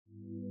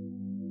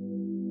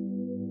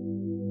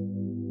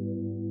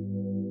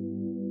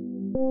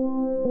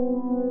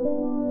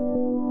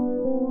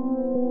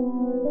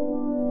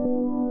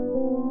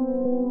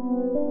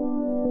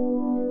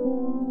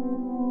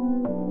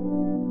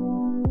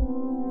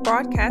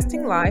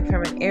Broadcasting live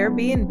from an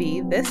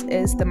Airbnb, this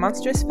is The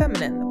Monstrous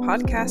Feminine, the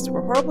podcast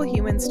where horrible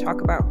humans talk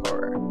about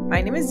horror.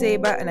 My name is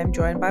Zeba, and I'm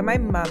joined by my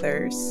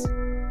mothers,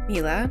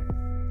 Mila,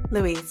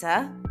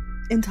 Louisa,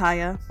 and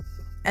Taya.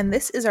 And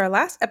this is our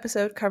last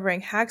episode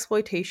covering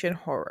Hagsploitation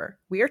horror.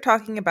 We are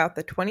talking about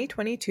the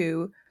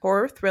 2022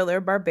 horror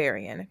thriller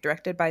Barbarian,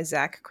 directed by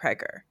Zach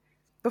Kreger.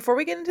 Before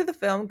we get into the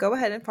film, go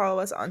ahead and follow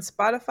us on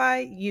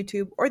Spotify,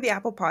 YouTube, or the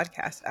Apple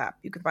Podcast app.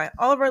 You can find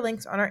all of our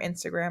links on our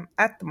Instagram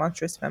at The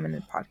Monstrous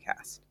Feminine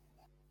Podcast.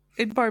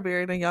 In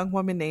Barbarian, a young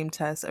woman named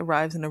Tess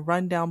arrives in a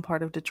rundown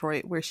part of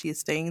Detroit where she is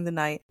staying the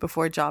night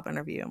before a job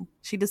interview.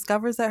 She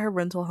discovers that her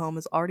rental home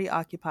is already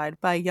occupied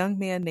by a young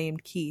man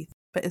named Keith,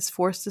 but is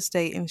forced to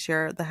stay and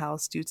share the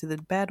house due to the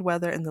bad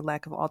weather and the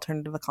lack of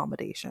alternative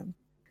accommodation.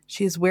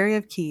 She is wary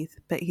of Keith,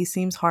 but he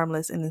seems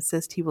harmless and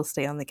insists he will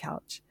stay on the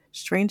couch.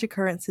 Strange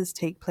occurrences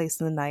take place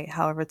in the night,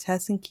 however,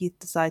 Tess and Keith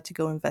decide to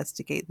go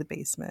investigate the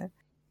basement.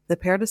 The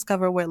pair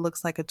discover what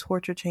looks like a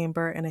torture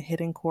chamber and a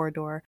hidden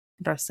corridor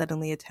and are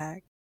suddenly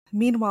attacked.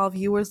 Meanwhile,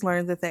 viewers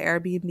learn that the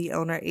Airbnb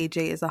owner,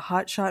 AJ, is a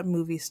hotshot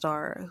movie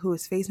star who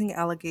is facing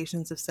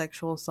allegations of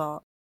sexual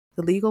assault.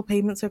 The legal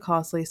payments are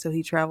costly, so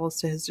he travels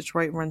to his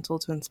Detroit rental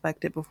to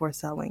inspect it before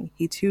selling.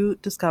 He too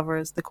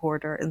discovers the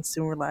corridor and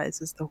soon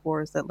realizes the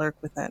horrors that lurk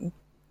within.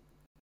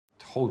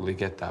 Totally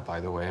get that, by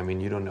the way. I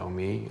mean, you don't know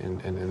me, and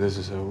this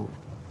is a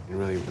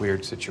really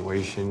weird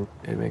situation.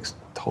 It makes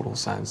total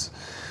sense.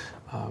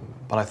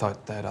 But I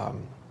thought that,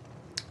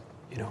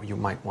 you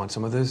might want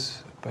some of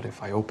this, but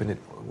if I open it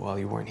while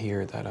you weren't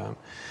here, I'm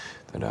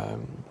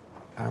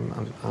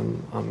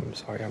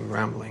sorry, I'm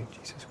rambling,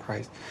 Jesus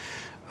Christ.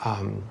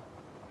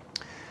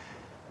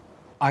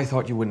 I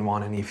thought you wouldn't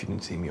want any if you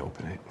didn't see me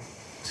open it,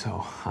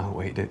 so I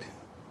waited.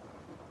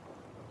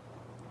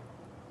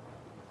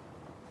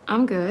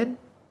 I'm good.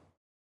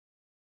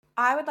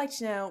 I would like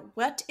to know,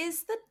 what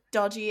is the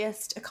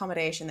dodgiest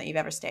accommodation that you've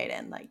ever stayed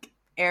in? Like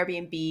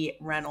Airbnb,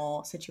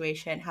 rental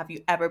situation. Have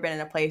you ever been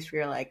in a place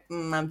where you're like,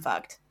 I'm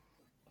fucked?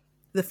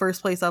 The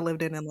first place I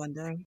lived in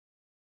London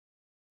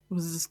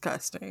was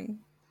disgusting.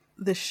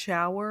 The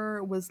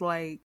shower was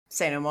like...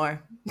 Say no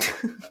more.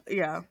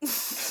 Yeah.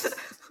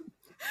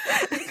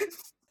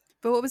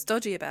 But what was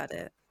dodgy about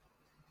it?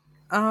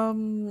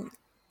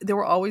 There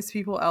were always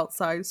people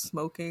outside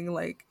smoking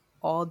like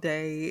all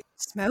day.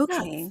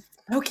 Smoking?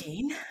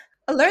 Smoking?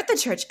 Alert the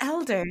church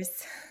elders.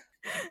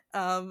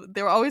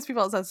 There were always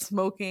people outside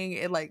smoking.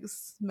 It like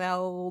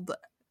smelled.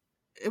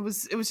 It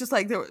was just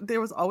like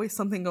there was always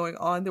something going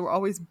on. There were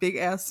always big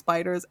ass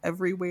spiders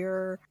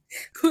everywhere.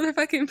 Cool if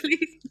I can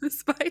please the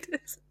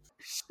spiders.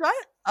 Shut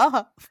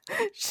up.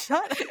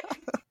 Shut up.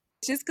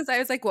 Just because I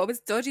was like, what was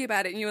dodgy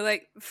about it? And you were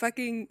like,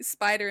 fucking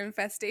spider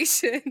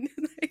infestation.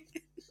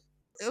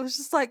 It was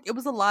just like, it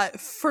was a lot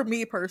for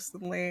me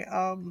personally.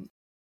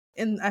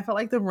 And I felt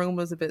like the room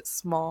was a bit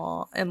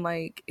small and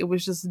like it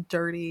was just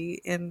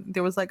dirty and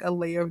there was like a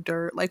layer of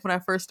dirt. Like when I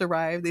first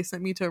arrived, they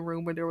sent me to a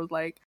room where there was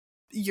like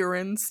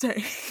urine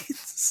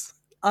stains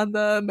on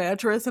the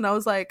mattress and I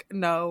was like,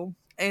 no.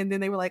 And then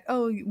they were like,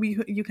 oh,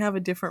 you can have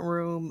a different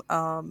room.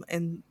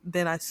 And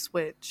then I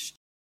switched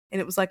and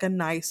it was like a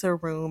nicer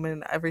room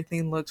and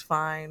everything looked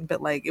fine,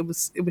 but like it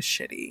was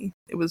shitty.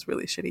 It was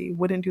really shitty.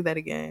 Wouldn't do that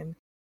again.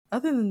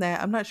 Other than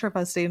that, I'm not sure if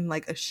I stayed in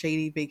like a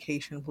shady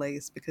vacation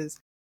place because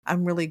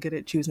I'm really good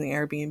at choosing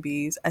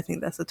Airbnbs. I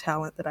think that's a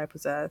talent that I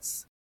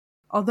possess.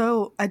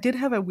 Although I did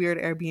have a weird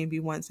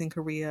Airbnb once in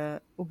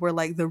Korea where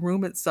like the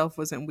room itself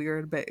wasn't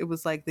weird, but it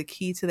was like the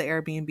key to the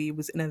Airbnb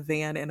was in a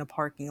van in a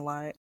parking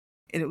lot.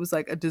 And it was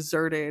like a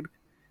deserted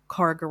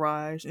car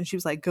garage. And she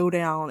was like, go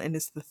down and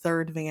it's the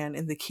third van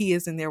and the key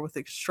is in there with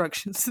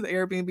instructions to the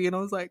Airbnb. And I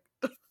was like,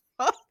 the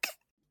fuck?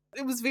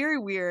 It was very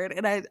weird.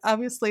 And I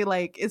obviously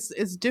like it's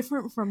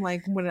different from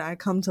like when I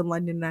come to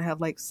London and I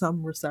have like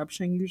some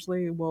reception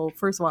usually. Well,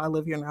 first of all, I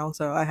live here now,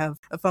 so I have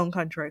a phone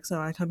contract. So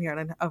I come here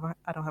and I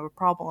don't have a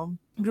problem.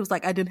 But it was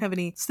like I didn't have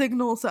any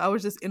signal, so I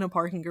was just in a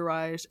parking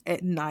garage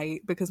at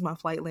night because my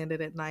flight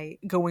landed at night,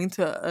 going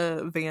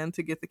to a van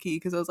to get the key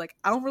because I was like,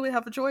 I don't really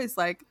have a choice.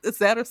 Like it's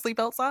that or sleep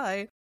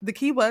outside. The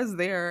key was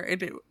there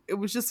and it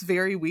was just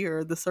very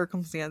weird, the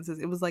circumstances.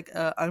 It was like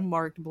a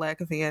unmarked black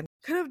van.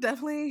 Could have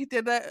definitely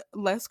did that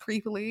less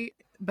creepily,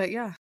 but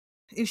yeah.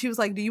 And she was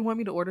like, do you want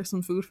me to order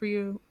some food for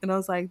you? And I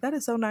was like, that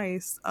is so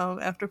nice,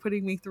 after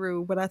putting me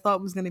through what I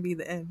thought was going to be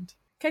the end.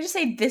 Can I just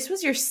say, this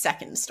was your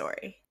second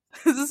story?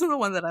 This is the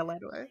one that I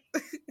led with.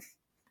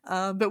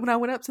 But when I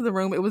went up to the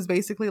room, it was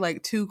basically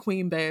like 2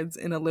 queen beds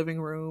in a living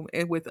room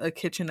and with a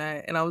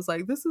kitchenette. And I was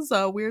like, this is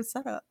a weird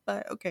setup,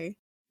 but okay.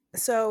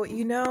 So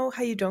you know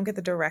how you don't get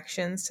the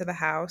directions to the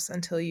house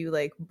until you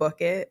like book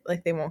it?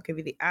 Like they won't give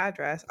you the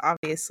address,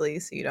 obviously,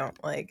 so you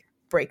don't like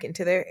break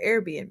into their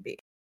Airbnb.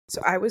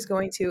 So I was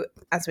going to,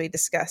 as we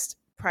discussed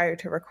prior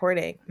to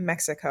recording,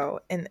 Mexico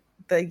in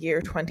the year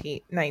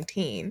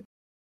 2019.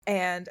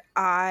 And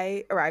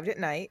I arrived at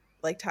night,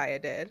 like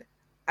Taya did,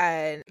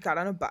 and got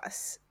on a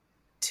bus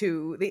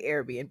to the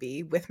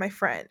Airbnb with my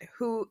friend,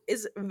 who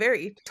is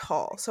very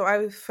tall. So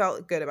I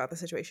felt good about the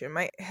situation.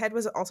 My head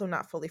was also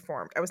not fully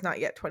formed. I was not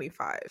yet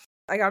 25.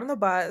 I got on the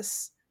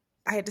bus.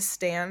 I had to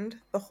stand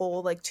the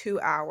whole like 2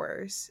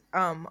 hours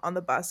on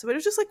the bus, but it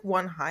was just like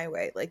one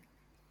highway. Like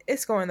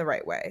it's going the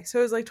right way, so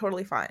it was like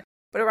totally fine.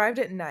 But arrived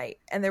at night,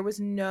 and there was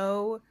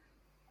no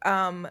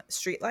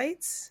street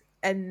lights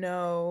and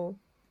no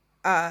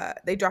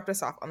they dropped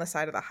us off on the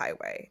side of the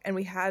highway, and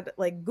we had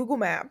like Google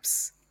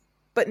Maps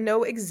but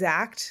no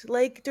exact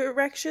like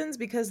directions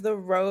because the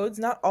roads,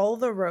 not all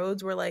the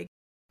roads were like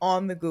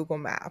on the Google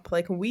map.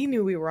 Like we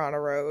knew we were on a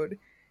road.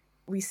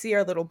 We see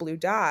our little blue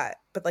dot,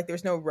 but like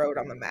there's no road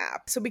on the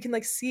map. So we can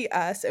like see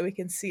us, and we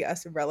can see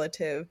us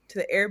relative to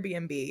the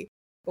Airbnb.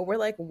 But we're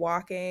like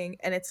walking,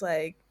 and it's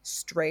like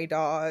stray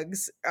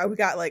dogs. We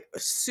got like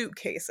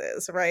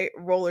suitcases, right?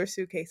 Roller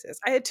suitcases.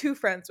 I had 2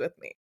 friends with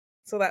me.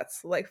 So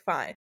that's like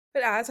fine.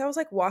 But as I was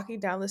like walking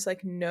down this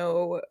like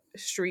no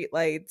street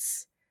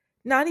lights,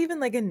 not even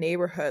like a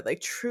neighborhood,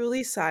 like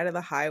truly side of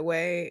the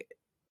highway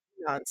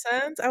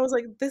nonsense, I was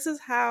like, this is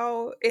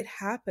how it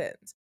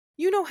happens.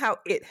 You know how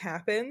it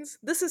happens.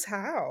 This is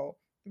how,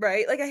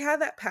 right? Like I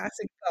had that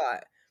passing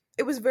thought.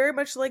 It was very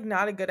much like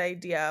not a good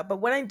idea. But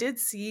when I did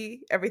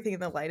see everything in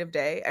the light of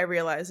day, I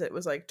realized it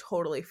was like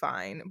totally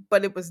fine.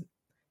 But it was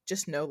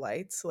just no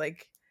lights.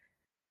 Like,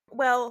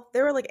 well,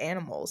 there were like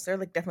animals. There are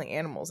like definitely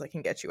animals that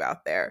can get you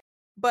out there.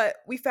 But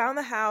we found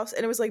the house,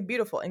 and it was like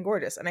beautiful and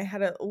gorgeous. And I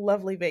had a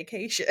lovely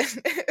vacation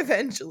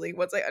eventually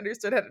once I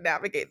understood how to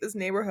navigate this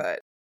neighborhood.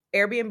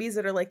 Airbnbs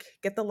that are like,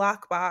 get the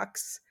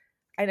lockbox.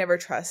 I never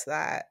trust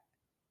that.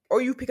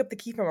 Or you pick up the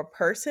key from a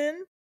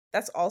person.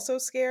 That's also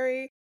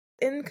scary.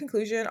 In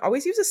conclusion,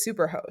 always use a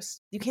super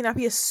host. You cannot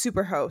be a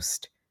super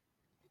host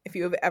if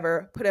you have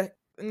ever put a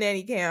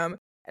nanny cam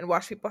and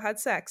watched people had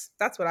sex.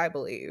 That's what I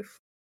believe.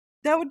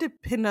 That would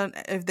depend on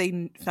if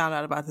they found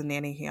out about the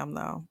nanny cam,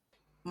 though.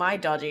 My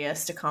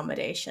dodgiest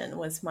accommodation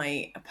was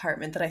my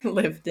apartment that I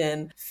lived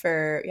in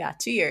for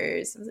 2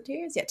 years. Was it 2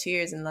 years? Yeah, 2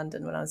 years in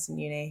London when I was in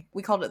uni.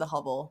 We called it the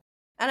hovel.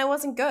 And it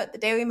wasn't good. The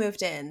day we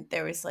moved in,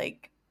 there was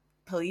like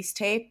police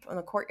tape on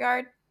the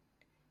courtyard.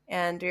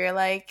 And we were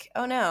like,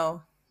 oh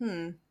no.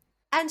 And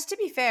to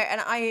be fair, and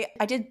I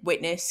did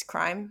witness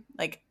crime.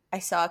 Like I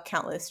saw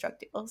countless drug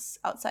deals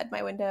outside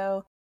my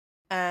window.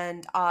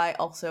 And I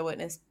also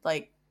witnessed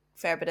like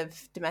fair bit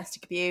of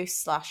domestic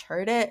abuse /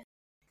 heard it.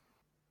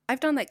 I've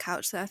done like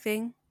couch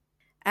surfing,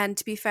 and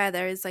to be fair,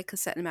 there is like a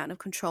certain amount of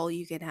control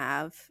you can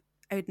have.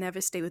 I would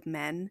never stay with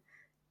men,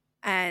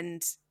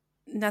 and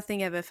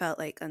nothing ever felt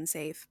like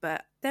unsafe,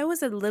 but there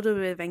was a little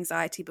bit of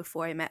anxiety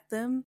before I met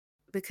them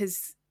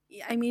because,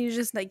 I mean, you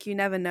just like, you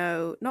never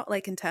know, not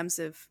like in terms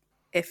of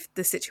if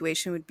the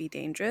situation would be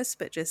dangerous,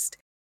 but just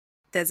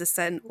there's a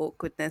certain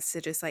awkwardness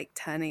to just like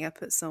turning up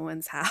at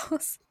someone's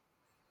house.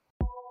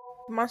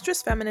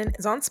 Monstrous Feminine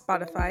is on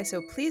Spotify,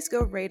 so please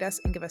go rate us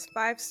and give us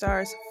 5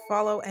 stars,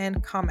 follow,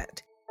 and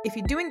comment. If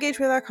you do engage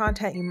with our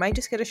content, you might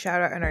just get a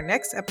shout out, and our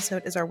next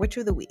episode is our Witch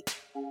of the Week.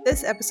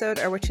 This episode,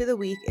 our Witch of the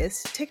Week,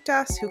 is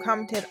TikTos, who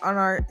commented on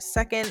our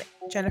second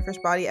Jennifer's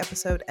Body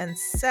episode and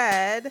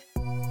said,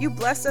 "You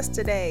blessed us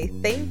today.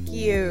 Thank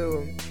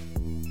you."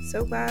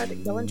 So glad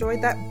y'all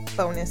enjoyed that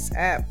bonus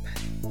ep.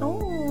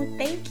 Oh,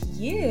 thank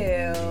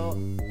you.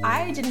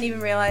 I didn't even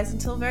realize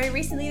until very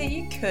recently that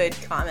you could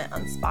comment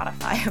on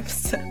Spotify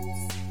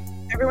episodes.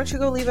 Everyone should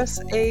go leave us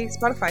a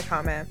Spotify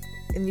comment,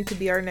 and you could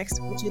be our next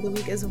Witch of the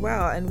Week as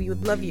well, and we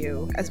would love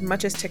you as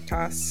much as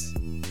TikTos.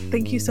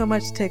 Thank you so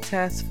much,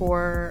 TikTos,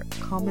 for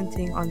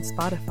commenting on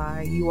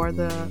Spotify. You are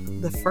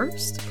the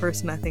first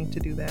person, I think, to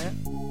do that.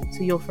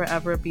 So you'll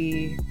forever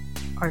be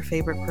our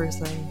favorite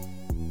person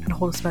and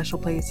hold a special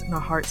place in our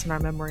hearts and our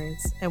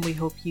memories. And we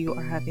hope you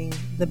are having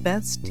the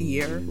best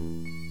year,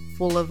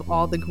 full of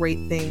all the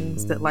great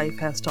things that life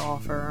has to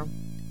offer,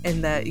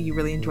 and that you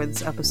really enjoyed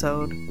this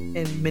episode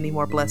and many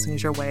more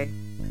blessings your way.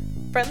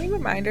 Friendly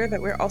reminder that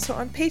we're also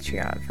on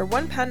Patreon. For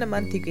 £1 a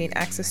month, you gain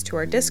access to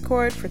our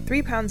Discord. For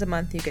 £3 a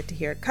month, you get to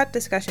hear a cut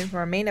discussion from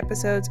our main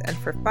episodes. And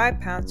for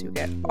 £5, you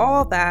get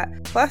all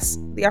that, plus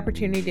the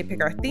opportunity to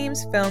pick our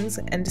themes, films,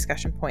 and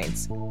discussion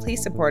points.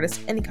 Please support us.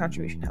 Any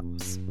contribution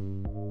helps.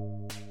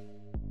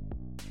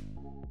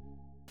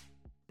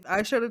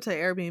 I showed it to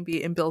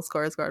Airbnb and Bill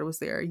Skarsgård was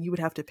there. You would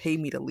have to pay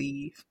me to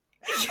leave.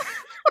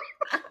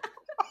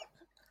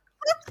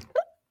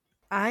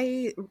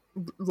 I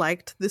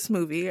liked this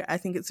movie. I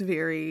think it's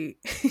very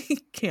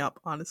camp,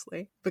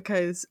 honestly,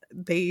 because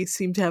they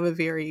seem to have a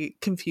very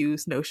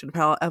confused notion of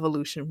how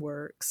evolution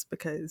works,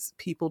 because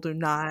people do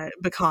not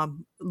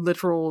become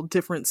literal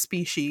different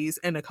species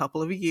in a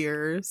couple of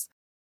years,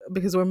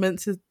 because we're meant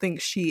to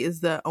think she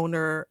is the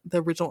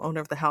original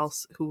owner of the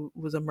house who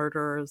was a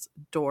murderer's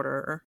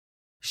daughter.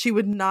 She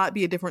would not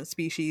be a different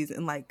species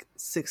in like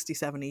 60,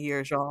 70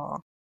 years,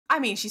 y'all. I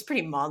mean, she's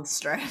pretty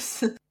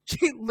monstrous.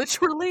 She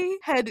literally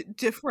had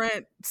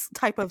different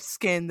type of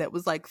skin that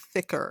was like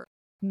thicker.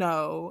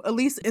 No, at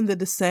least in The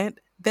Descent,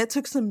 that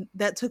took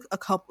a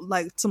couple,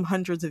 like some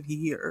hundreds of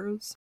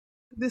years.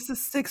 This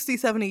is 60,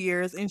 70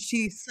 years, and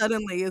she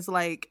suddenly is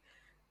like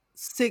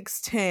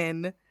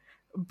 6'10",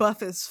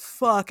 buff as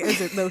fuck,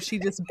 as though she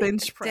just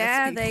bench pressed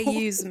Dare people. they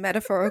use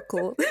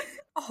metaphorical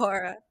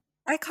horror?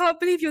 I can't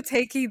believe you're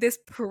taking this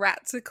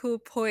practical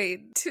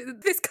point to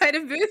this kind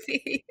of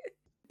movie.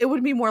 It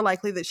would be more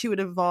likely that she would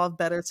evolve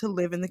better to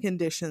live in the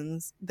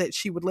conditions that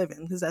she would live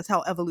in, because that's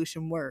how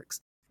evolution works.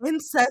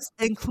 Incest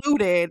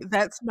included,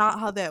 that's not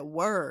how that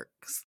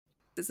works.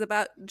 It's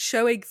about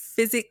showing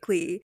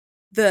physically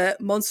the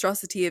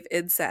monstrosity of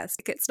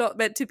incest. It's not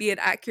meant to be an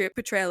accurate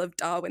portrayal of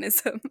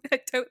Darwinism, I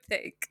don't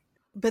think.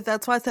 But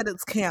that's why I said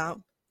it's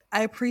camp.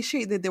 I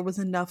appreciate that there was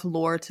enough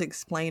lore to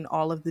explain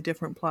all of the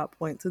different plot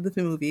points of the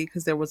movie,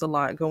 because there was a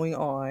lot going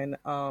on.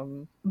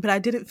 But I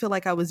didn't feel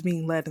like I was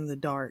being led in the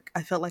dark.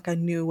 I felt like I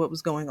knew what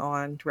was going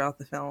on throughout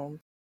the film.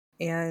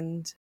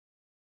 And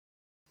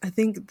I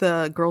think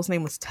the girl's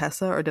name was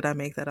Tessa, or did I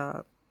make that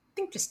up? I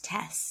think just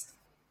Tess.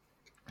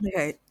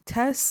 Okay,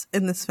 Tess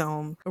in this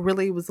film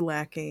really was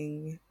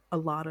lacking a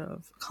lot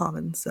of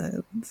common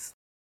sense.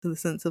 To the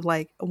sense of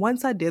like,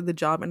 once I did the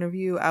job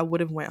interview, I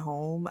would have went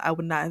home. I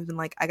would not have been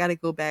like, I gotta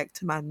go back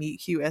to my meet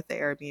cute at the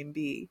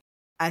Airbnb.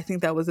 I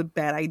think that was a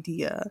bad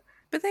idea.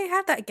 But they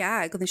had that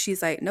gag, and then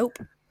she's like, nope,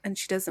 and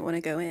she doesn't want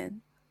to go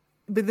in.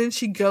 But then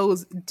she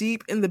goes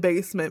deep in the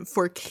basement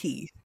for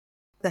Keith.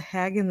 The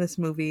hag in this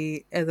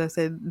movie, as I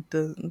said,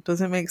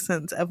 doesn't make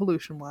sense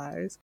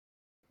evolution-wise.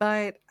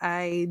 But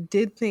I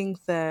did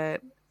think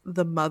that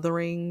the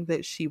mothering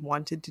that she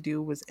wanted to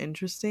do was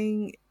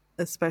interesting,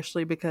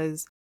 especially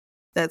because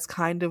that's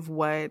kind of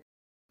what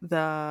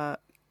the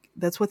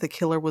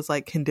killer was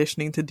like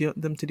conditioning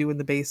them to do in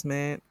the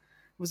basement.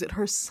 Was it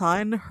her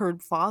son, her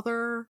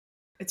father?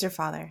 It's her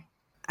father.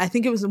 I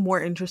think it was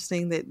more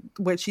interesting that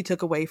what she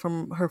took away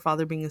from her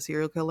father being a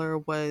serial killer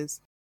was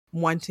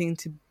wanting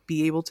to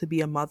be able to be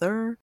a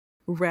mother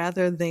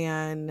rather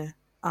than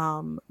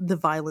the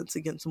violence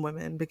against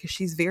women, because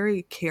she's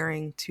very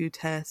caring to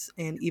Tess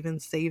and even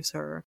saves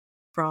her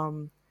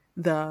from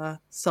the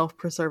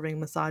self-preserving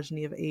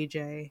misogyny of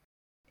AJ.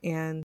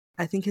 And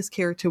I think his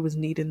character was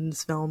needed in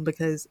this film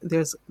because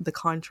there's the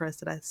contrast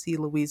that I see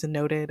Louisa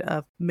noted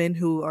of men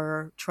who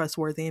are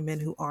trustworthy and men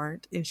who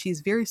aren't. And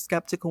she's very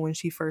skeptical when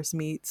she first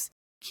meets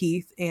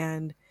Keith,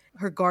 and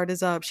her guard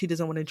is up. She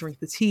doesn't want to drink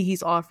the tea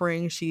he's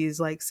offering. She's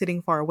like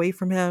sitting far away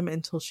from him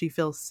until she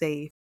feels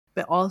safe.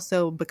 But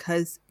also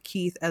because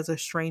Keith as a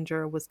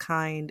stranger was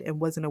kind and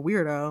wasn't a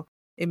weirdo,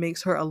 it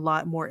makes her a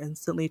lot more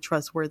instantly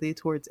trustworthy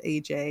towards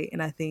AJ.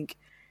 And I think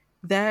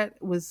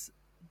that was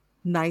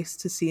nice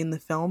to see in the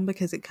film,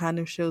 because it kind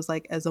of shows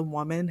like as a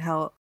woman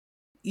how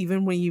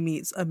even when you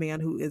meet a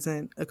man who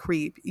isn't a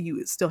creep,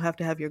 you still have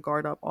to have your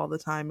guard up all the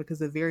time, because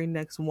the very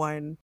next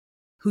one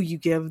who you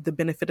give the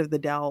benefit of the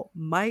doubt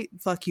might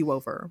fuck you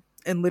over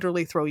and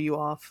literally throw you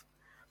off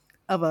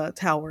of a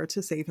tower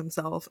to save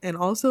himself, and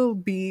also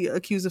be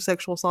accused of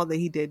sexual assault that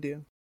he did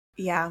do.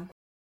 Yeah.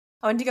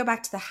 I wanted to go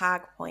back to the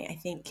hag point. I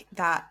think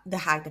that the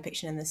hag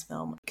depiction in this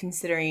film,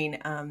 considering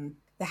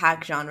the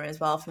hag genre as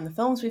well from the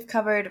films we've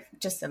covered,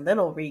 just a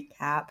little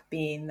recap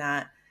being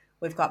that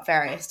we've got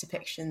various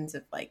depictions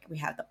of like, we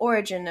have the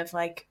origin of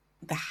like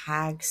the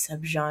hag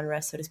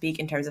subgenre, so to speak,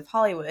 in terms of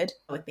Hollywood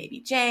with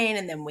Baby Jane,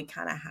 and then we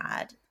kind of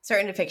had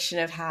certain depiction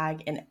of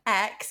hag in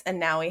X, and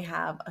now we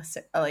have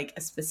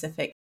a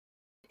specific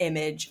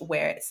image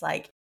where it's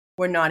like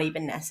we're not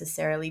even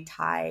necessarily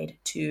tied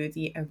to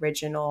the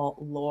original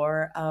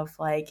lore of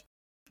like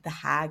the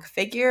hag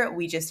figure.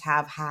 We just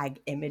have hag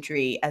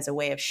imagery as a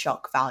way of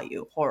shock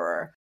value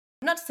horror.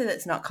 Not to say that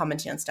it's not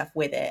commenting on stuff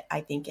with it,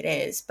 I think it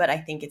is, but I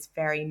think it's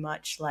very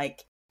much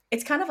like,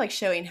 it's kind of like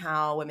showing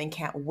how women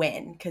can't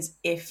win, because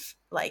if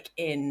like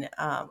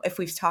if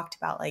we've talked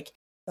about like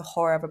the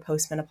horror of a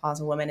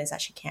postmenopausal woman is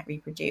that she can't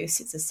reproduce,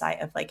 it's a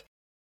site of like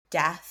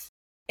death.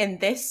 In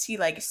this, she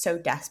like so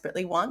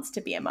desperately wants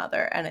to be a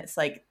mother, and it's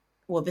like,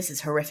 well, this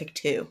is horrific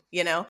too,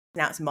 you know?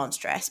 Now it's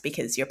monstrous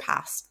because you're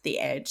past the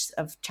edge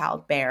of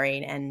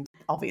childbearing, and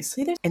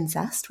obviously there's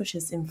incest, which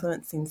is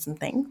influencing some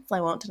things.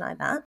 I won't deny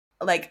that.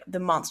 Like the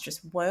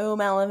monstrous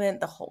womb element,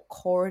 the whole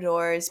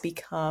corridors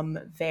become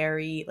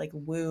very like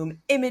womb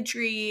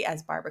imagery,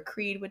 as Barbara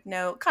Creed would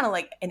know, kind of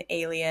like an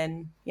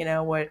Alien, you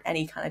know, where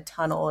any kind of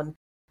tunnel and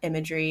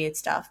imagery and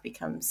stuff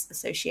becomes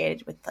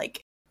associated with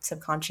like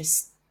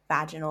subconscious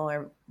vaginal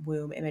or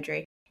womb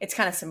imagery. It's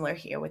kind of similar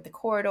here with the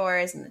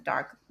corridors and the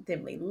dark,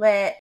 dimly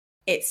lit.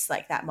 It's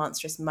like that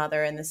monstrous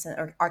mother in the sense,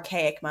 or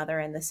archaic mother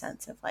in the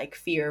sense of like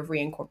fear of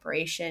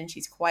reincorporation.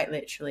 She's quite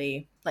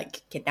literally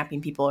like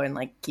kidnapping people and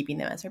like keeping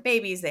them as her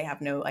babies. They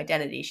have no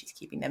identity. She's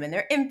keeping them in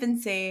their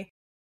infancy.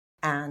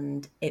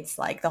 And it's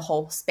like the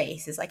whole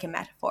space is like a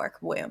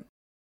metaphoric womb.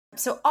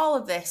 So all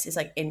of this is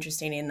like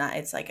interesting in that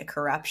it's like a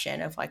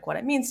corruption of like what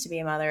it means to be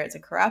a mother. It's a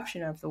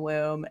corruption of the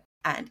womb,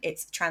 and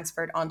it's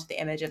transferred onto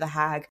the image of the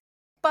hag,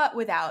 but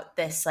without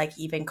this like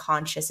even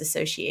conscious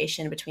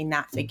association between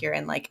that figure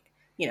and like,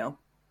 you know,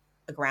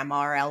 a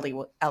grandma or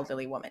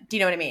elderly woman. Do you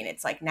know what I mean?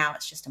 It's like now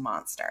it's just a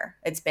monster.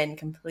 It's been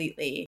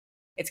completely,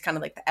 it's kind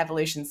of like the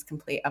evolution's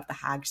complete of the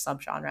hag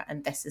subgenre,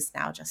 and this is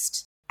now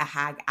just a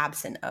hag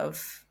absent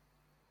of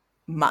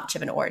much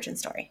of an origin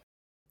story.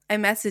 I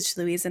messaged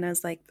Louise and I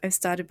was like, I've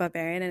started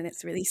Barbarian and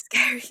it's really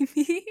scaring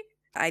me.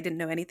 I didn't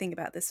know anything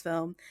about this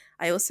film.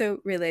 I also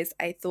realized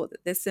I thought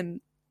that there's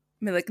some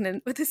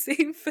Malignant with the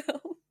same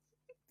film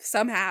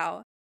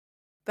somehow.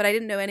 But I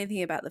didn't know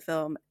anything about the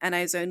film, and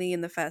I was only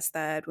in the first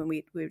third when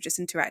we were just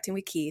interacting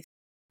with Keith.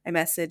 I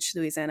messaged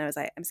Louisa and I was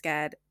like, I'm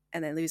scared.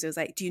 And then Louisa was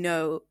like, you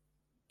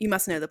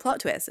must know the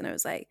plot twist. And I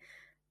was like,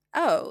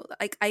 oh,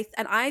 like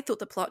I thought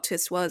the plot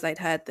twist was I'd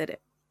heard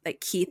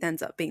that Keith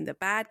ends up being the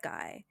bad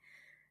guy.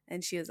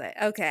 And she was like,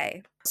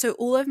 okay. So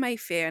all of my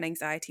fear and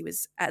anxiety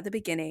was at the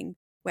beginning,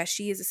 where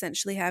she is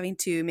essentially having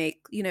to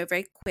make,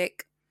 very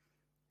quick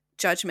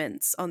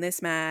judgments on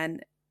this man.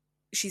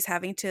 She's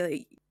having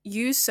to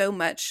use so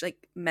much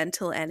like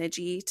mental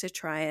energy to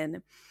try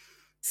and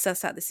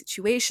suss out the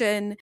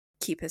situation,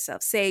 keep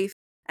herself safe.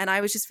 And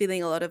I was just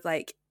feeling a lot of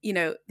like,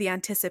 the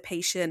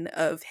anticipation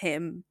of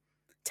him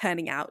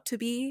turning out to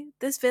be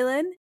this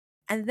villain.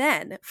 And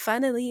then,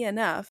 funnily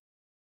enough,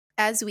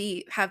 as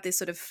we have this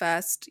sort of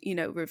first,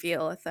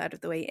 reveal a third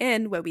of the way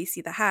in, where we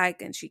see the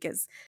hag and she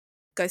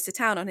goes to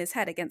town on his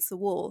head against the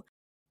wall,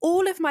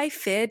 all of my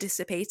fear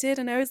dissipated.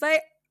 And I was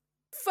like,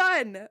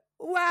 fun.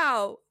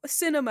 Wow.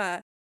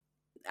 Cinema.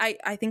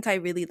 I think I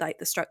really like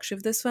the structure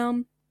of this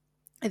film.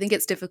 I think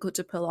it's difficult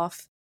to pull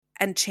off,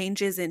 and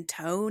changes in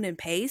tone and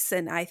pace.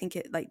 And I think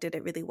it like did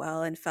it really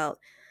well and felt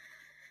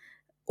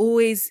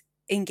always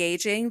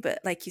engaging. But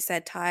like you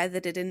said, Ty,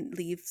 that it didn't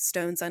leave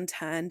stones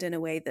unturned in a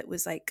way that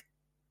was like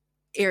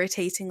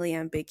irritatingly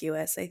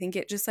ambiguous. I think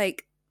it just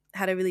like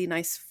had a really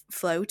nice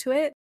flow to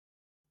it.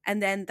 And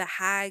then the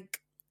hag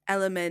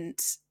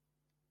element,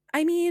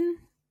 I mean,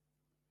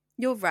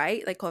 you're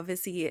right. Like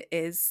obviously it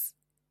is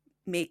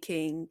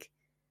making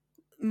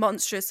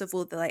monstrous of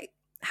all the like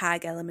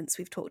hag elements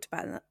we've talked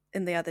about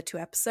in the other two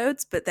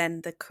episodes, but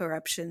then the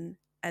corruption,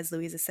 as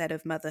Louisa said,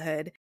 of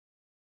motherhood.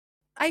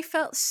 I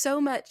felt so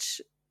much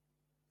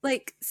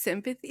like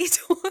sympathy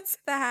towards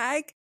the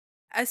hag,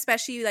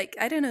 especially like,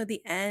 I don't know,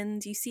 the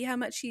end. You see how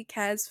much she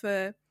cares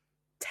for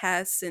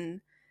Tess,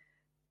 and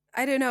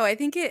I don't know, I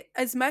think it,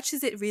 as much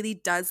as it really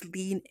does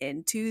lean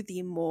into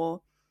the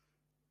more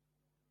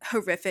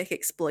horrific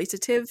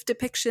exploitative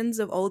depictions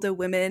of older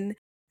women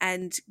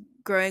and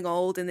growing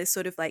old in this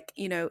sort of like,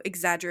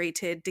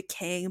 exaggerated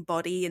decaying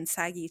body and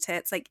saggy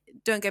tits, like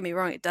don't get me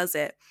wrong, it does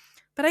it,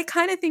 but I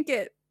kind of think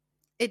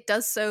it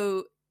does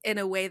so in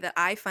a way that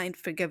I find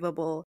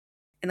forgivable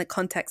in the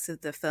context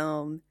of the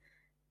film.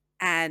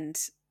 And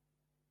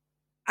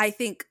I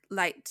think,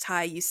 like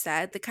Ty, you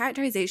said, the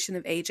characterization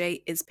of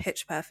AJ is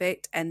pitch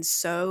perfect, and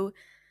so,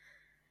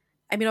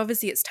 I mean,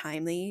 obviously it's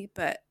timely,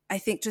 but I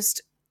think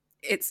just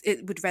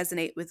it would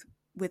resonate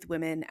with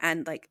women,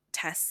 and like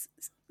Tess,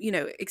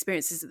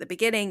 experiences at the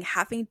beginning,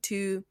 having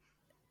to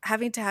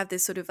have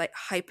this sort of like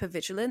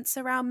hypervigilance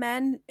around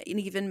men, and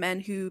even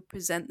men who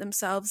present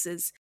themselves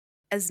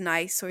as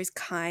nice or as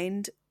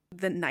kind.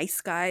 The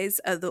nice guys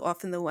are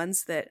often the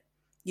ones that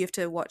you have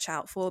to watch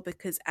out for,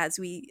 because as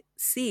we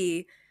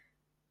see,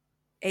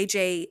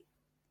 AJ,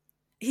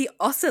 he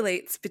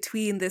oscillates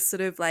between this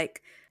sort of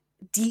like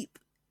deep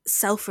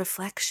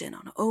self-reflection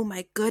on, oh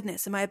my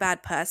goodness, am I a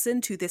bad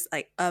person, to this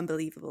like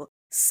unbelievable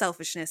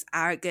selfishness,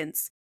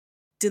 arrogance,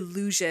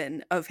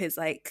 delusion of his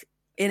like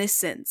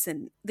innocence,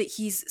 and that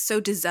he's so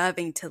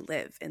deserving to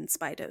live in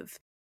spite of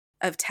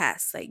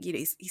Tess. Like,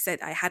 he said,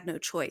 I had no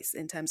choice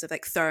in terms of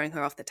like throwing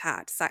her off the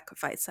tower to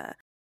sacrifice her.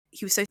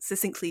 He was so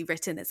succinctly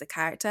written as a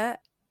character.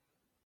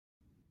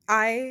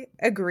 I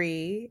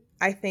agree.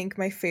 I think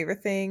my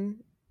favorite thing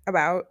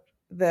about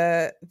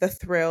the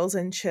thrills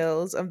and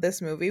chills of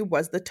this movie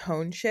was the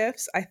tone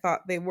shifts. I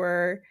thought they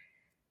were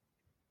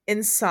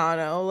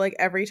insano. Like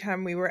every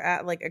time we were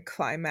at like a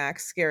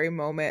climax scary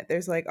moment,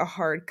 there's like a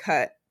hard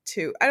cut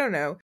to, I don't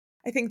know.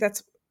 I think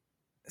that's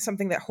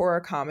something that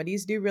horror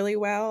comedies do really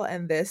well,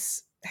 and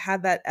this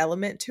had that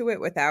element to it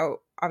without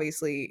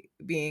obviously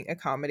being a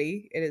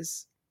comedy. It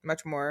is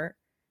much more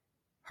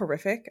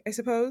horrific, I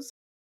suppose.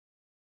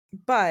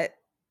 But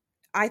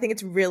I think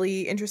it's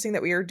really interesting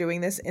that we are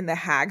doing this in the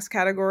hags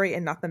category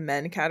and not the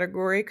men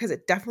category, because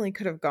it definitely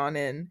could have gone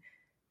in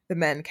the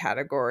men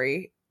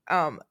category.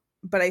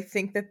 But I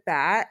think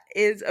that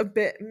is a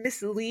bit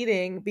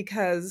misleading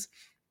because,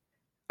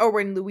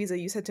 when Louisa,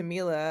 you said to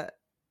Mila,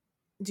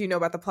 do you know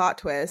about the plot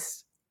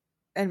twist?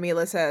 And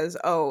Mila says,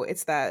 oh,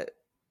 it's that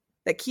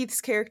Keith's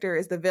character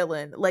is the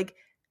villain. Like,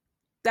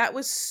 that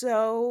was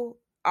so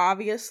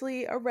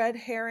obviously a red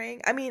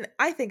herring. I mean,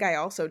 I think I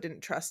also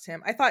didn't trust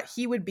him. I thought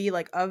he would be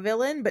like a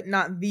villain, but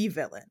not the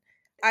villain.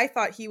 I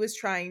thought he was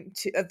trying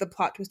to, the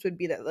plot twist would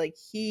be that like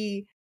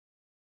he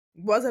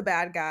was a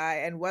bad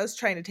guy and was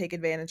trying to take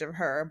advantage of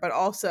her, but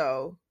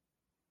also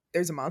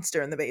there's a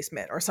monster in the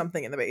basement or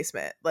something in the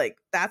basement. Like,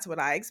 that's what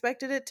I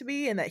expected it to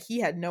be, and that he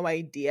had no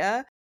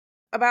idea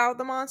about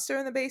the monster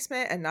in the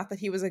basement, and not that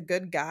he was a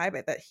good guy,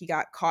 but that he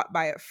got caught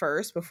by it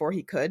first before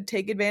he could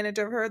take advantage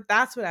of her.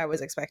 That's what I was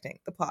expecting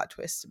the plot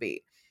twist to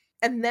be.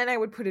 And then I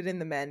would put it in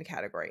the men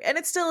category. And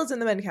it still is in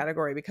the men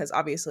category because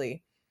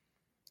obviously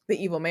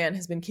the evil man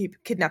has been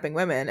kidnapping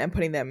women and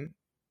putting them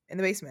in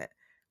the basement.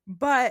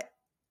 But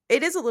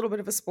it is a little bit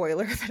of a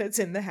spoiler that it's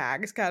in the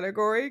hags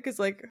category, because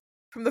like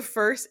from the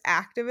first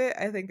act of it,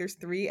 I think there's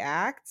 3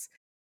 acts,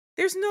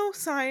 There's no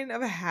sign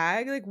of a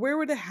hag. Like, where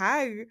would a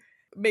hag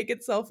make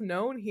itself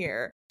known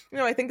here?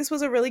 I think this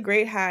was a really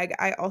great hag.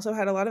 I also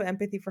had a lot of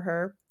empathy for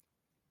her,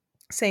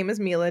 same as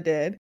Mila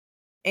did.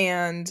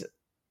 And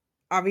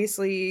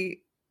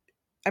obviously,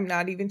 I'm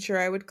not even sure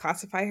I would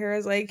classify her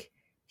as like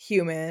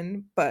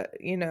human, but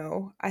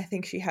I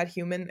think she had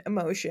human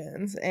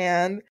emotions,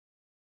 and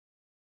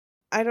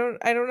I don't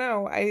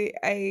know.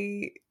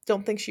 I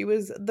don't think she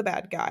was the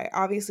bad guy.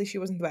 Obviously, she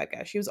wasn't the bad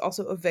guy. She was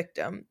also a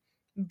victim,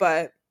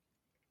 but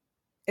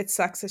it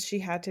sucks that she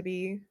had to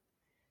be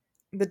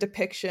the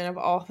depiction of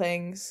all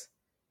things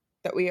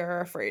that we are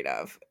afraid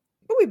of.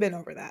 But we've been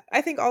over that.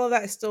 I think all of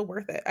that is still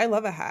worth it. I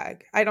love a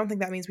hag. I don't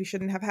think that means we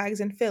shouldn't have hags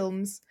in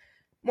films.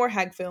 More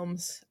hag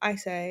films, I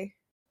say.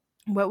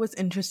 What was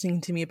interesting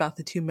to me about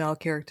the two male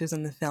characters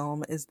in the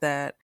film is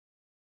that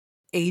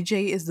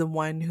AJ is the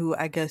one who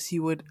I guess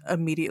you would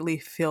immediately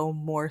feel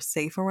more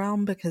safe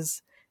around,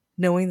 because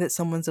knowing that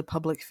someone's a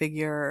public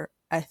figure,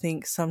 I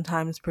think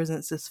sometimes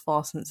presents this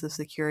false sense of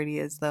security,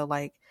 as though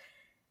like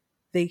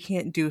they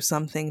can't do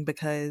something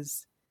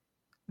because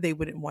they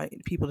wouldn't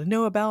want people to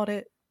know about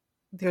it.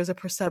 There's a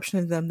perception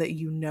of them that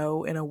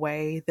in a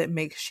way that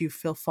makes you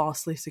feel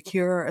falsely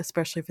secure,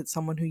 especially if it's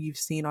someone who you've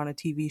seen on a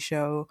TV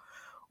show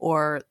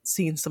or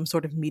seen some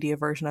sort of media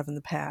version of in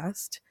the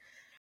past.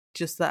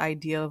 Just the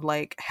idea of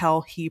like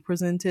how he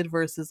presented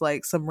versus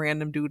like some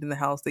random dude in the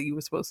house that you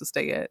were supposed to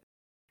stay at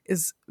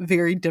is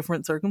very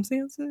different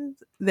circumstances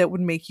that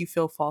would make you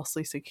feel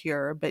falsely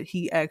secure. But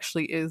he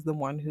actually is the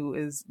one who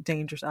is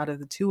dangerous out of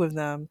the two of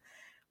them.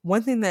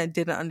 One thing that I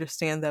didn't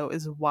understand though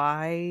is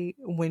why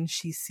when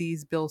she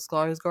sees Bill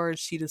Skarsgård,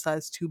 she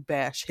decides to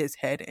bash his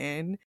head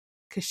in,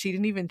 because she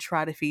didn't even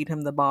try to feed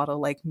him the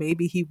bottle. Like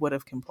maybe he would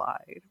have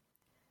complied.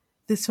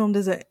 This film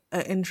does an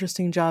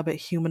interesting job at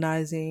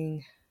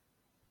humanizing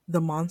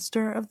the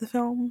monster of the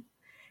film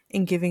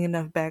and giving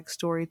enough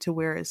backstory to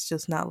where it's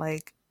just not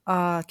like,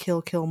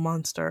 kill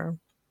monster.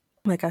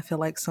 Like I feel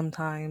like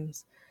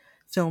sometimes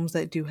films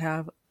that do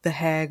have the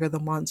hag or the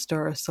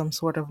monster or some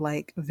sort of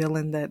like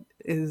villain that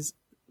is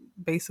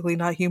basically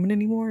not human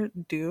anymore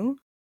do.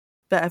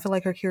 But I feel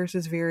like her character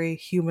is very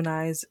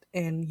humanized,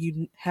 and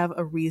you have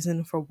a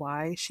reason for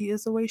why she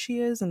is the way she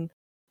is and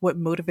what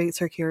motivates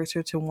her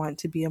character to want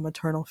to be a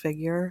maternal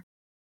figure.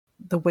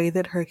 The way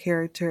that her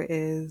character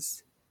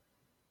is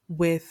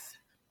with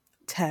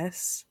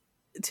Tess,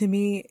 to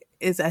me,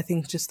 is I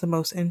think just the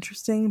most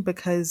interesting,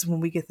 because when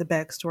we get the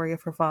backstory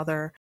of her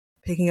father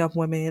picking up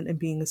women and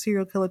being a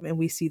serial killer, and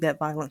we see that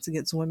violence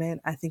against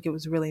women, I think it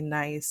was really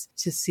nice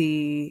to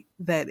see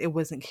that it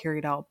wasn't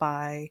carried out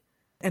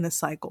in a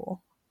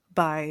cycle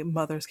by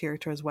Mother's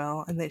character as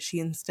well, and that she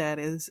instead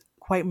is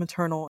quite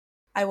maternal.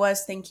 I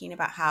was thinking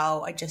about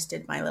how I just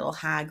did my little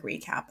hag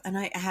recap, and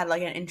I had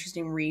like an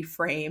interesting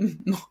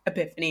reframe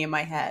epiphany in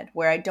my head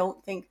where I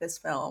don't think this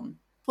film,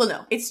 well,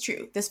 no, it's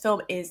true. This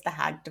film is the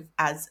hag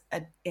as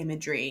an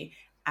imagery,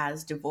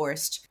 as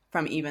divorced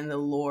from even the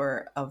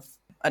lore of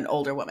an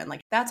older woman.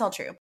 Like, that's all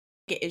true.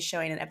 It is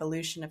showing an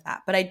evolution of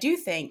that. But I do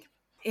think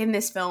in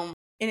this film,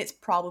 in its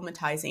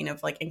problematizing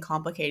of like, and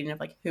complicating of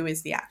like, who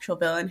is the actual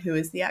villain, who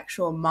is the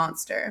actual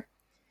monster,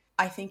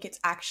 I think it's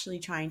actually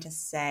trying to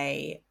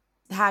say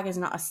the hag is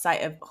not a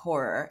site of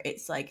horror.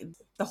 It's like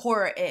the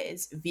horror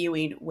is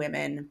viewing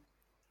women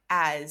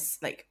as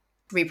like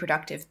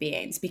reproductive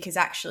beings, because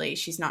actually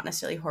she's not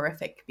necessarily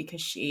horrific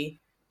because she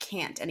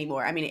can't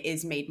anymore. I mean, it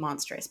is made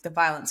monstrous. The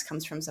violence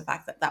comes from the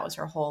fact that that was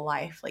her whole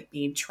life, like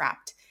being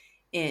trapped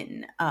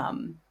in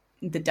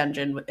the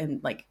dungeon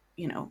and like,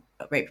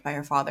 raped by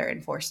her father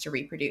and forced to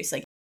reproduce.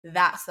 Like,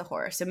 that's the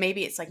horror. So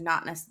maybe it's like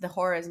the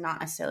horror is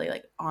not necessarily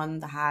like on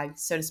the hag,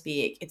 so to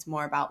speak. It's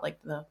more about like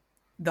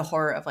the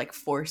horror of like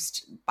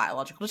forced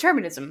biological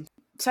determinism.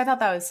 So I thought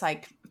that was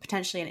like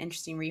potentially an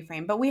interesting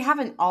reframe, but we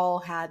haven't all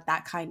had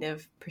that kind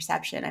of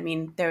perception. I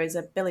mean, there is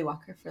a Billy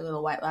Walker for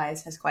Little White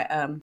Lies has quite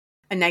a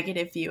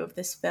negative view of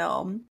this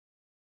film,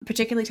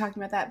 particularly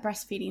talking about that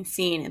breastfeeding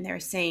scene. And they're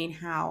saying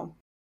how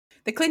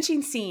the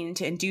clinching scene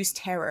to induce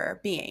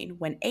terror being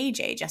when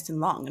AJ, Justin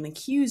Long, an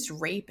accused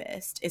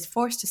rapist, is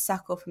forced to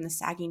suckle from the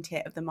sagging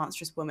tit of the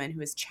monstrous woman who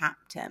has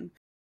chapped him.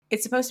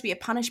 It's supposed to be a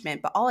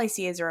punishment, but all I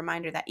see is a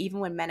reminder that even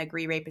when men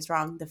agree rape is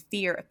wrong, the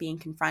fear of being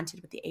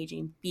confronted with the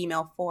aging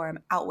female form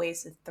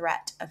outweighs the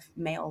threat of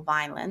male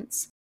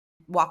violence.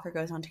 Walker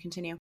goes on to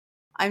continue.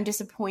 I'm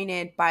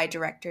disappointed by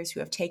directors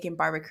who have taken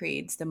Barbara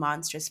Creed's The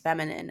Monstrous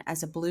Feminine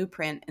as a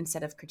blueprint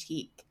instead of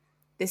critique.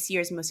 This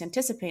year's most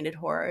anticipated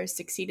horror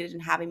succeeded in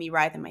having me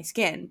writhe in my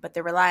skin, but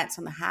the reliance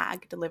on the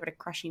hag delivered a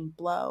crushing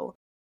blow.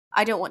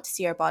 I don't want to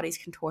see our bodies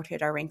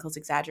contorted, our wrinkles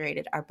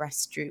exaggerated, our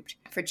breasts drooped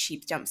for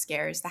cheap jump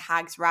scares. The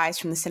hag's rise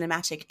from the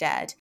cinematic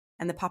dead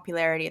and the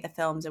popularity of the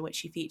films in which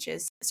she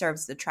features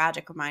serves as a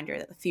tragic reminder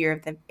that the fear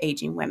of the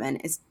aging women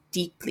is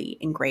deeply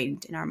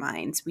ingrained in our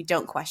minds. We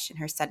don't question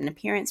her sudden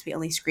appearance. We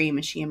only scream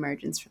as she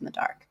emerges from the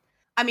dark.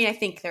 I mean, I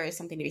think there is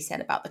something to be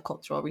said about the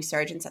cultural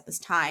resurgence at this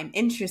time.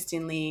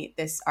 Interestingly,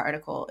 this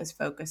article is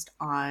focused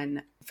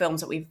on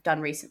films that we've done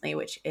recently,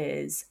 which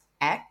is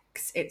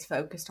X. It's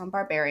focused on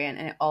Barbarian,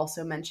 and it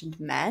also mentioned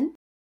Men.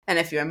 And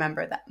if you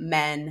remember that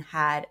men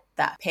had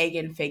that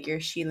pagan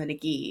figure, Sheila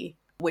Nagi,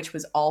 which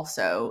was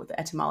also the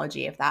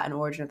etymology of that and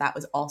origin of that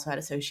was also had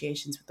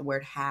associations with the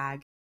word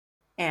hag.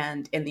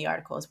 And in the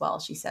article as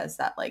well, she says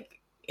that like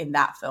in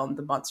that film,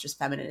 the monstrous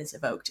feminine is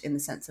evoked in the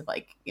sense of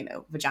like, you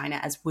know, vagina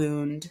as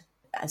wound,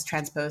 as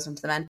transposed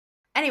onto the men.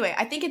 Anyway,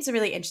 I think it's a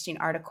really interesting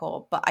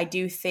article, but I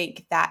do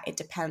think that it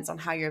depends on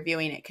how you're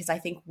viewing it, because I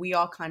think we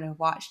all kind of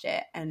watched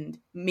it. And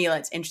Mila,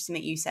 it's interesting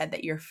that you said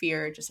that your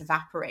fear just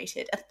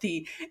evaporated at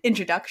the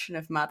introduction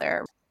of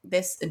Mother.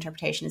 This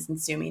interpretation is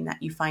assuming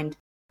that you find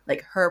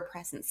like her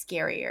presence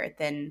scarier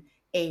than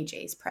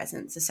AJ's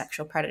presence, the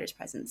sexual predator's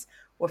presence,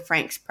 or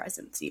Frank's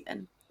presence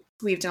even.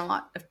 We've done a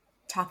lot of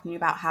talking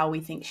about how we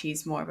think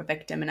she's more of a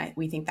victim, and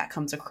we think that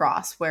comes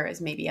across,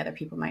 whereas maybe other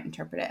people might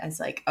interpret it as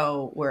like,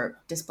 oh, we're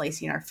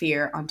displacing our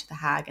fear onto the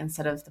hag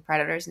instead of the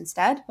predators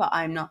instead. But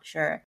I'm not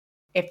sure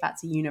if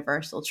that's a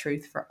universal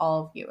truth for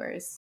all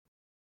viewers.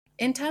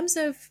 In terms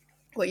of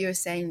what you were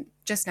saying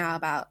just now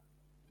about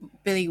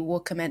Billy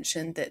Walker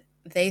mentioned that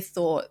they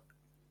thought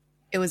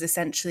it was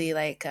essentially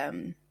like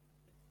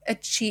a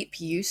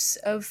cheap use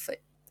of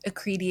a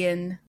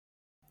Creedian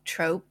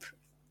trope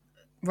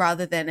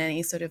rather than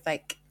any sort of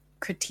like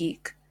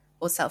critique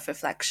or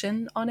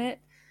self-reflection on it.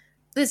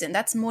 Listen,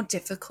 that's more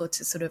difficult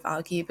to sort of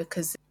argue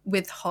because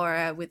with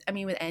horror, with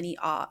any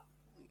art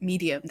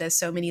medium, there's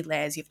so many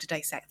layers you have to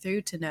dissect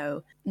through to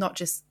know not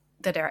just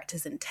the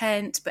director's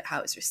intent, but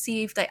how it's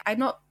received. Like, I'm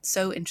not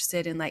so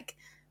interested in like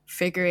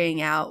figuring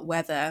out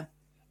whether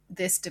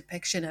this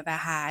depiction of a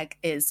hag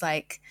is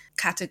like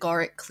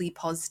categorically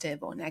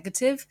positive or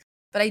negative.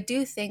 But I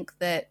do think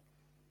that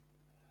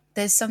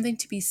there's something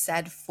to be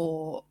said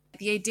for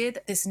the idea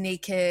that this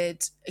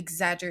naked,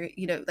 exaggerate,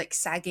 like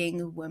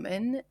sagging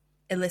woman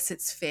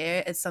elicits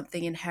fear as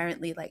something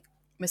inherently like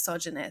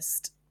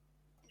misogynist.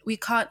 We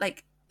can't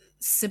like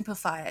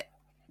simplify it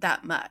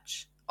that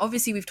much.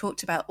 Obviously, we've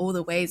talked about all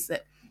the ways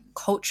that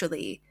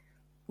culturally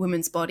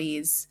women's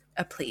bodies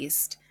are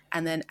policed.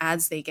 And then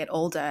as they get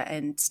older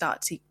and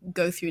start to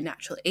go through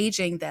natural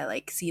aging, they're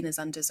like seen as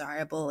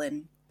undesirable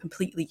and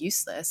completely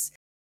useless.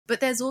 But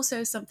there's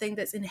also something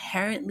that's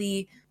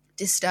inherently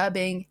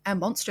disturbing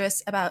and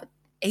monstrous about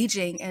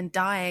aging and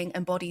dying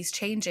and bodies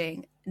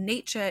changing.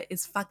 Nature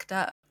is fucked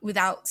up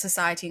without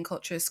society and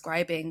culture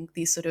ascribing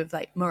these sort of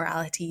like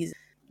moralities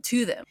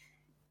to them.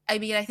 I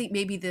mean, I think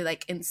maybe the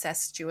like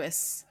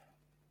incestuous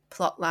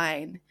plot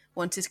line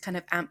wanted to kind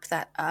of amp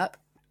that up.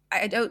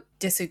 I don't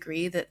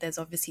disagree that there's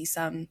obviously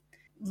some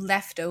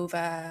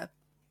leftover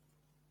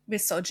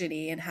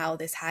misogyny in how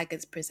this hag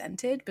is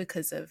presented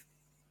because of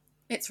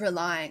it's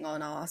relying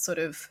on our sort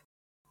of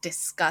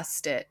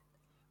disgust at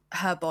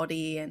her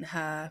body and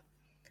her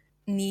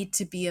need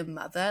to be a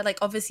mother. Like,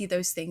 obviously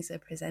those things are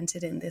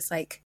presented in this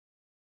like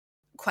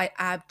quite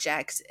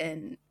abject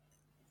and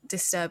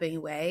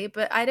disturbing way,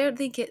 but I don't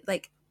think it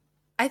like,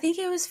 I think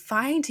it was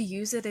fine to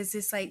use it as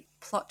this like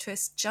plot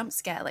twist jump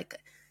scare. Like,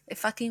 it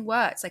fucking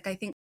works. Like, I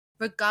think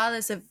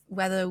regardless of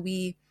whether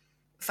we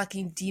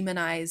fucking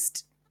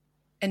demonized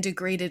and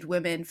degraded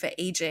women for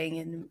aging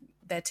and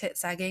their tit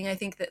sagging, I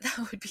think that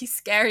would be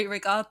scary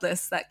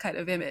regardless, that kind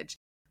of image.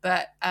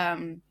 But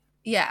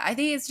yeah, I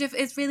think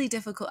it's really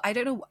difficult. I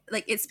don't know,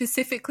 like, it's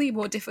specifically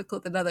more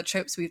difficult than other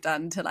tropes we've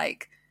done to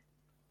like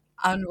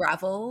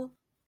unravel.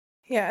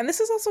 Yeah, and this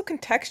is also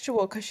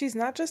contextual because she's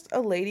not just a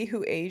lady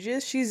who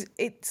ages.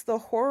 It's the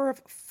horror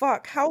of,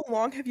 fuck, how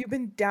long have you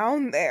been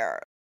down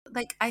there?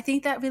 Like, I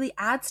think that really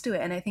adds to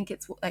it. And I think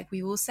it's, like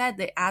we all said,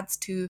 that adds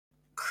to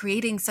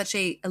creating such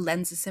a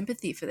lens of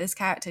sympathy for this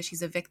character.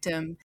 She's a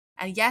victim.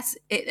 And yes,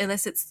 it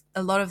elicits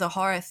a lot of the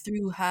horror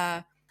through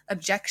her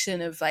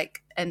objection of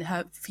like, and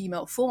her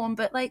female form,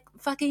 but like,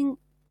 fucking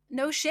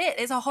no shit.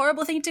 It's a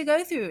horrible thing to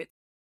go through.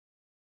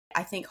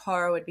 I think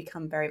horror would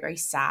become very, very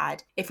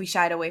sad if we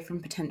shied away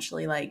from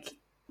potentially like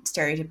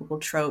stereotypical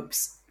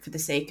tropes for the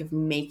sake of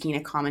making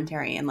a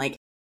commentary. And like,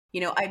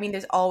 you know, I mean,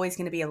 there's always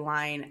going to be a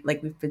line,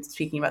 like we've been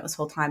speaking about this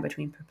whole time,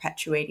 between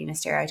perpetuating a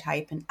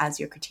stereotype and as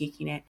you're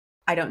critiquing it.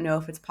 I don't know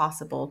if it's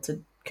possible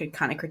to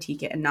kind of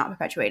critique it and not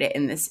perpetuate it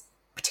in this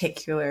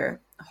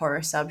particular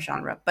horror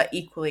subgenre, but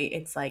equally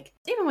it's like,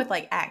 even with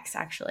like X,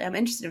 actually, I'm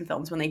interested in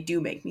films when they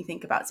do make me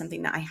think about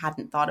something that I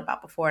hadn't thought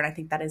about before, and I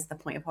think that is the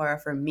point of horror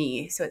for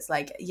me. So it's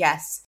like,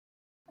 yes,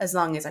 as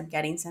long as I'm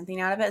getting something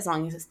out of it, as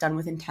long as it's done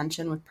with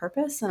intention, with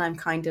purpose, and I'm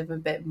kind of a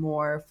bit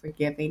more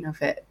forgiving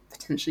of it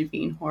potentially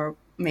being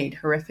made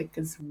horrific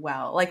as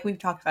well. Like we've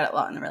talked about it a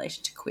lot in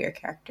relation to queer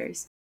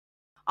characters.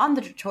 On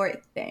the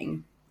Detroit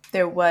thing,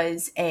 there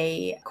was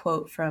a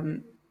quote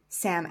from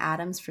Sam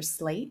Adams for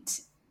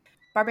Slate.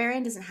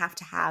 Barbarian doesn't have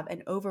to have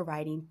an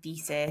overriding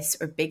thesis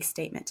or big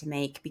statement to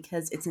make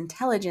because its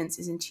intelligence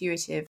is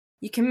intuitive.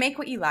 You can make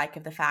what you like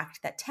of the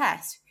fact that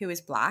Tess, who is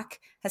Black,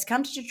 has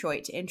come to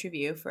Detroit to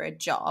interview for a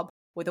job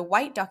with a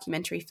white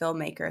documentary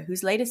filmmaker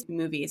whose latest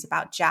movie is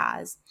about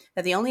jazz,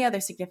 that the only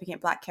other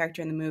significant Black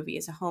character in the movie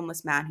is a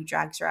homeless man who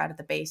drags her out of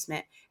the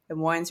basement and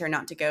warns her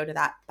not to go to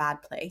that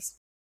bad place.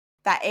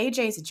 That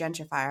AJ is a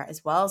gentrifier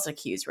as well as an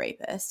accused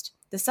rapist.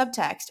 The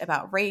subtext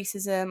about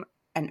racism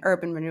and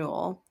urban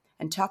renewal,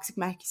 and toxic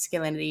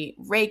masculinity,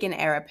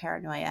 Reagan-era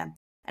paranoia,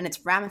 and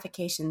its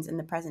ramifications in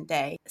the present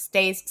day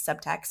stays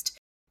subtext,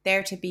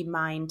 there to be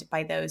mined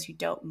by those who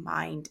don't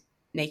mind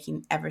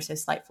making ever so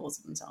slight fools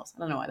of themselves. I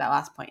don't know what that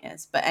last point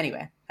is, but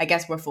anyway, I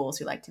guess we're fools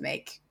who like to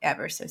make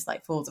ever so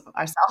slight fools of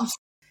ourselves.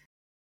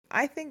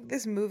 I think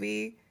this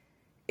movie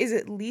is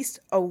at least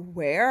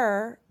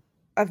aware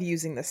of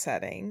using the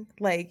setting.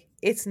 Like,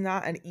 it's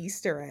not an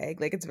Easter egg.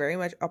 Like, it's very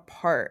much a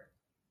part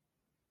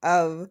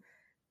of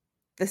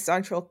the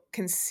central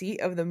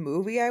conceit of the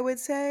movie, I would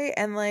say.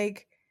 And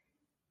like,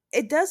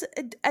 it does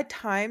at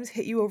times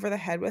hit you over the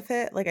head with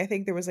it. Like, I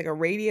think there was like a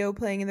radio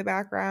playing in the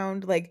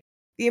background. Like,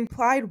 the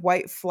implied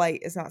white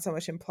flight is not so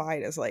much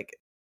implied as like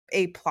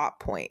a plot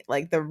point,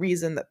 like the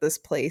reason that this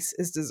place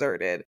is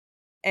deserted.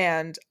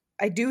 And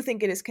I do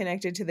think it is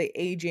connected to the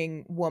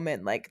aging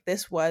woman. Like,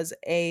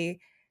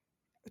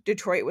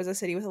 Detroit was a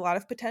city with a lot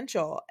of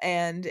potential,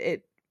 and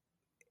it,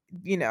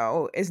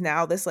 is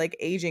now this like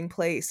aging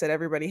place that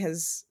everybody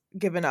has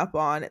given up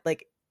on.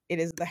 Like, it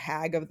is the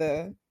hag of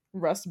the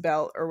Rust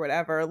Belt or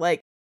whatever.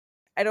 Like,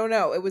 I don't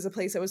know. It was a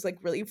place that was like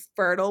really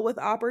fertile with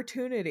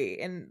opportunity,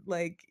 and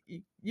like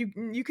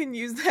you can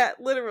use that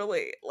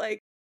literally.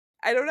 Like,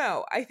 I don't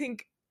know. I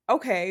think,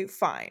 okay,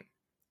 fine.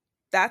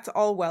 That's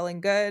all well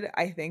and good.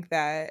 I think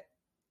that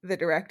the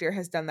director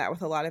has done that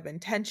with a lot of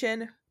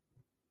intention.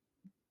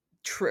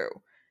 True.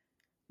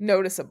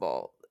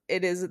 Noticeable.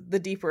 It is the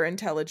deeper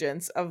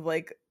intelligence of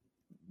like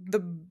the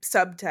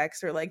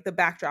subtext or like the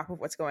backdrop of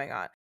what's going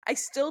on. I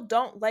still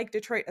don't like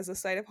Detroit as a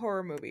site of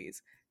horror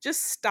movies.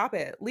 Just stop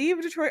it.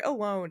 Leave Detroit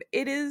alone.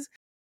 It is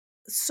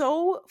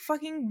so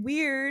fucking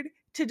weird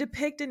to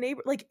depict a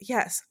neighbor. Like,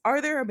 yes,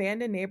 are there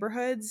abandoned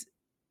neighborhoods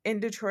in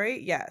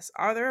Detroit? Yes.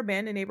 Are there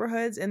abandoned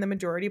neighborhoods in the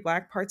majority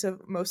Black parts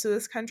of most of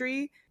this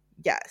country?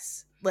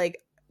 Yes. Like,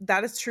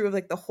 that is true of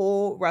like the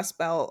whole Rust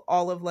Belt,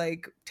 all of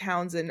like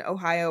towns in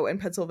Ohio and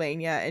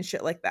Pennsylvania and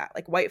shit like that.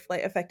 Like, white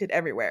flight affected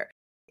everywhere.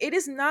 It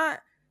is not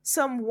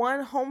some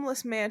one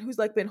homeless man who's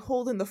like been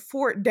holding the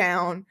fort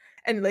down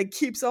and like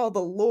keeps all the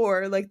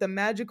lore, like the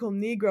magical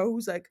Negro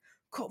who's like,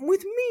 come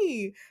with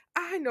me,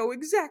 I know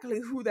exactly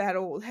who that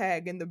old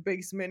hag in the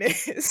basement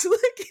is.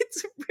 Like,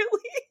 it's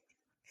really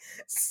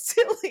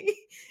silly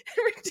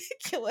and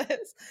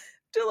ridiculous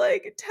to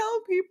like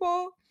tell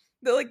people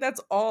that like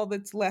that's all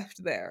that's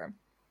left there.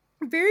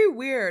 Very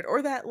weird.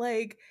 Or that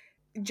like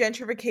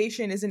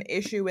gentrification is an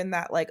issue in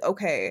that, like,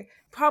 okay,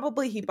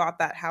 probably he bought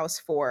that house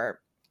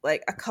for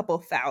like a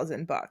couple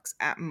 $1,000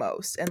 at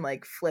most and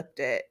like flipped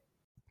it.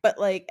 But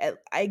like,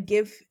 I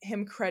give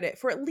him credit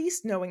for at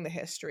least knowing the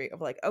history of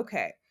like,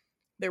 okay,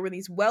 there were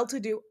these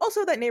well-to-do,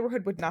 also that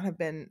neighborhood would not have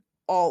been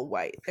all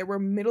white. There were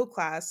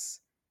middle-class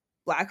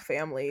Black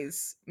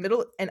families,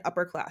 middle and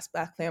upper-class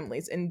Black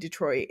families in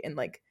Detroit, and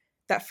like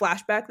that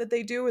flashback that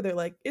they do where they're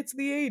like, it's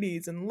the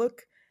 80s and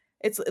look,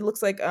 it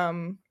looks like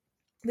the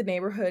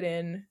neighborhood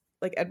in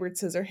like Edward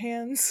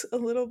Scissorhands a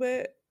little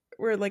bit,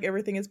 where like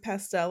everything is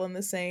pastel and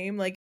the same.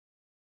 Like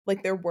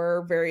there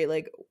were very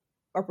like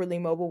upwardly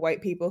mobile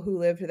white people who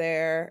lived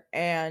there,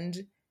 and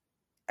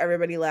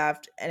everybody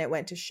left and it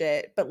went to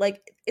shit. But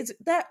like, it's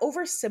that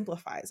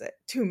oversimplifies it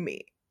to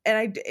me,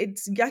 and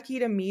it's yucky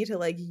to me to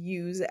like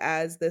use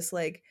as this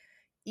like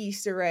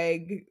Easter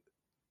egg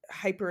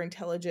hyper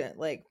intelligent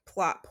like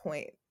plot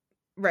point,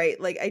 right?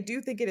 Like, I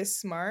do think it is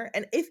smart,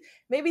 and if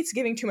maybe it's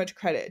giving too much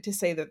credit to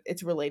say that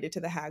it's related to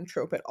the hag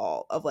trope at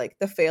all, of like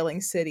the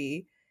failing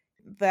city.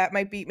 That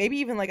might be maybe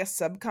even like a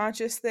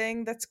subconscious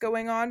thing that's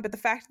going on. But the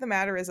fact of the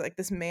matter is, like,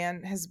 this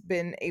man has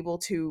been able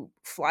to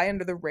fly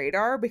under the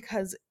radar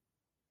because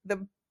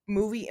the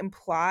movie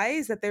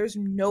implies that there's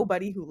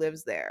nobody who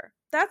lives there.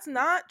 That's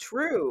not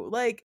true.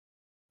 Like,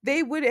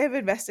 they would have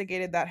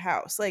investigated that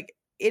house. Like,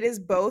 it is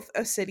both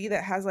a city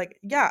that has like,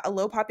 yeah, a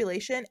low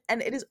population,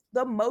 and it is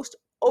the most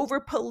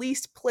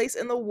over-policed place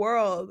in the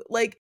world.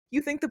 Like,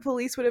 you think the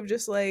police would have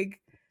just like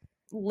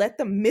let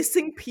the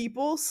missing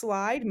people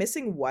slide,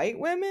 missing white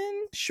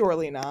women?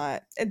 Surely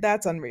not. And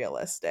that's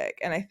unrealistic.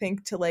 And I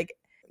think to like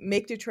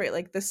make Detroit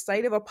like the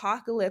site of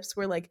apocalypse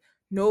where like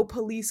no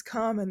police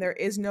come and there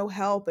is no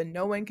help and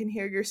no one can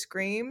hear your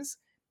screams,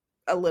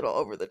 a little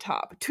over the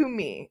top to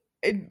me.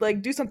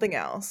 Like, do something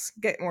else,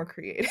 get more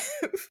creative.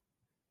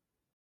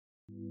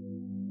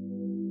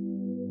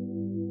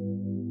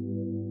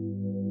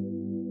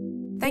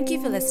 Thank you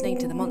for listening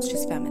to The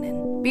Monstrous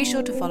Feminine. Be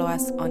sure to follow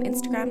us on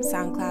Instagram,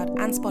 SoundCloud,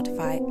 and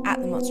Spotify at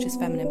The Monstrous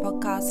Feminine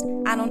Podcast,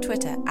 and on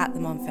Twitter at The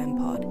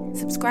MonFemPod.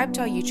 Subscribe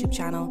to our YouTube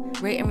channel,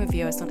 rate and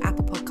review us on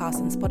Apple Podcasts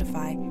and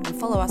Spotify, and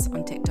follow us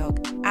on TikTok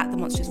at The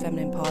Monstrous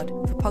Feminine Pod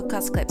for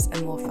podcast clips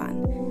and more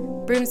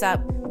fun. Brooms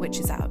up,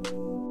 witches out.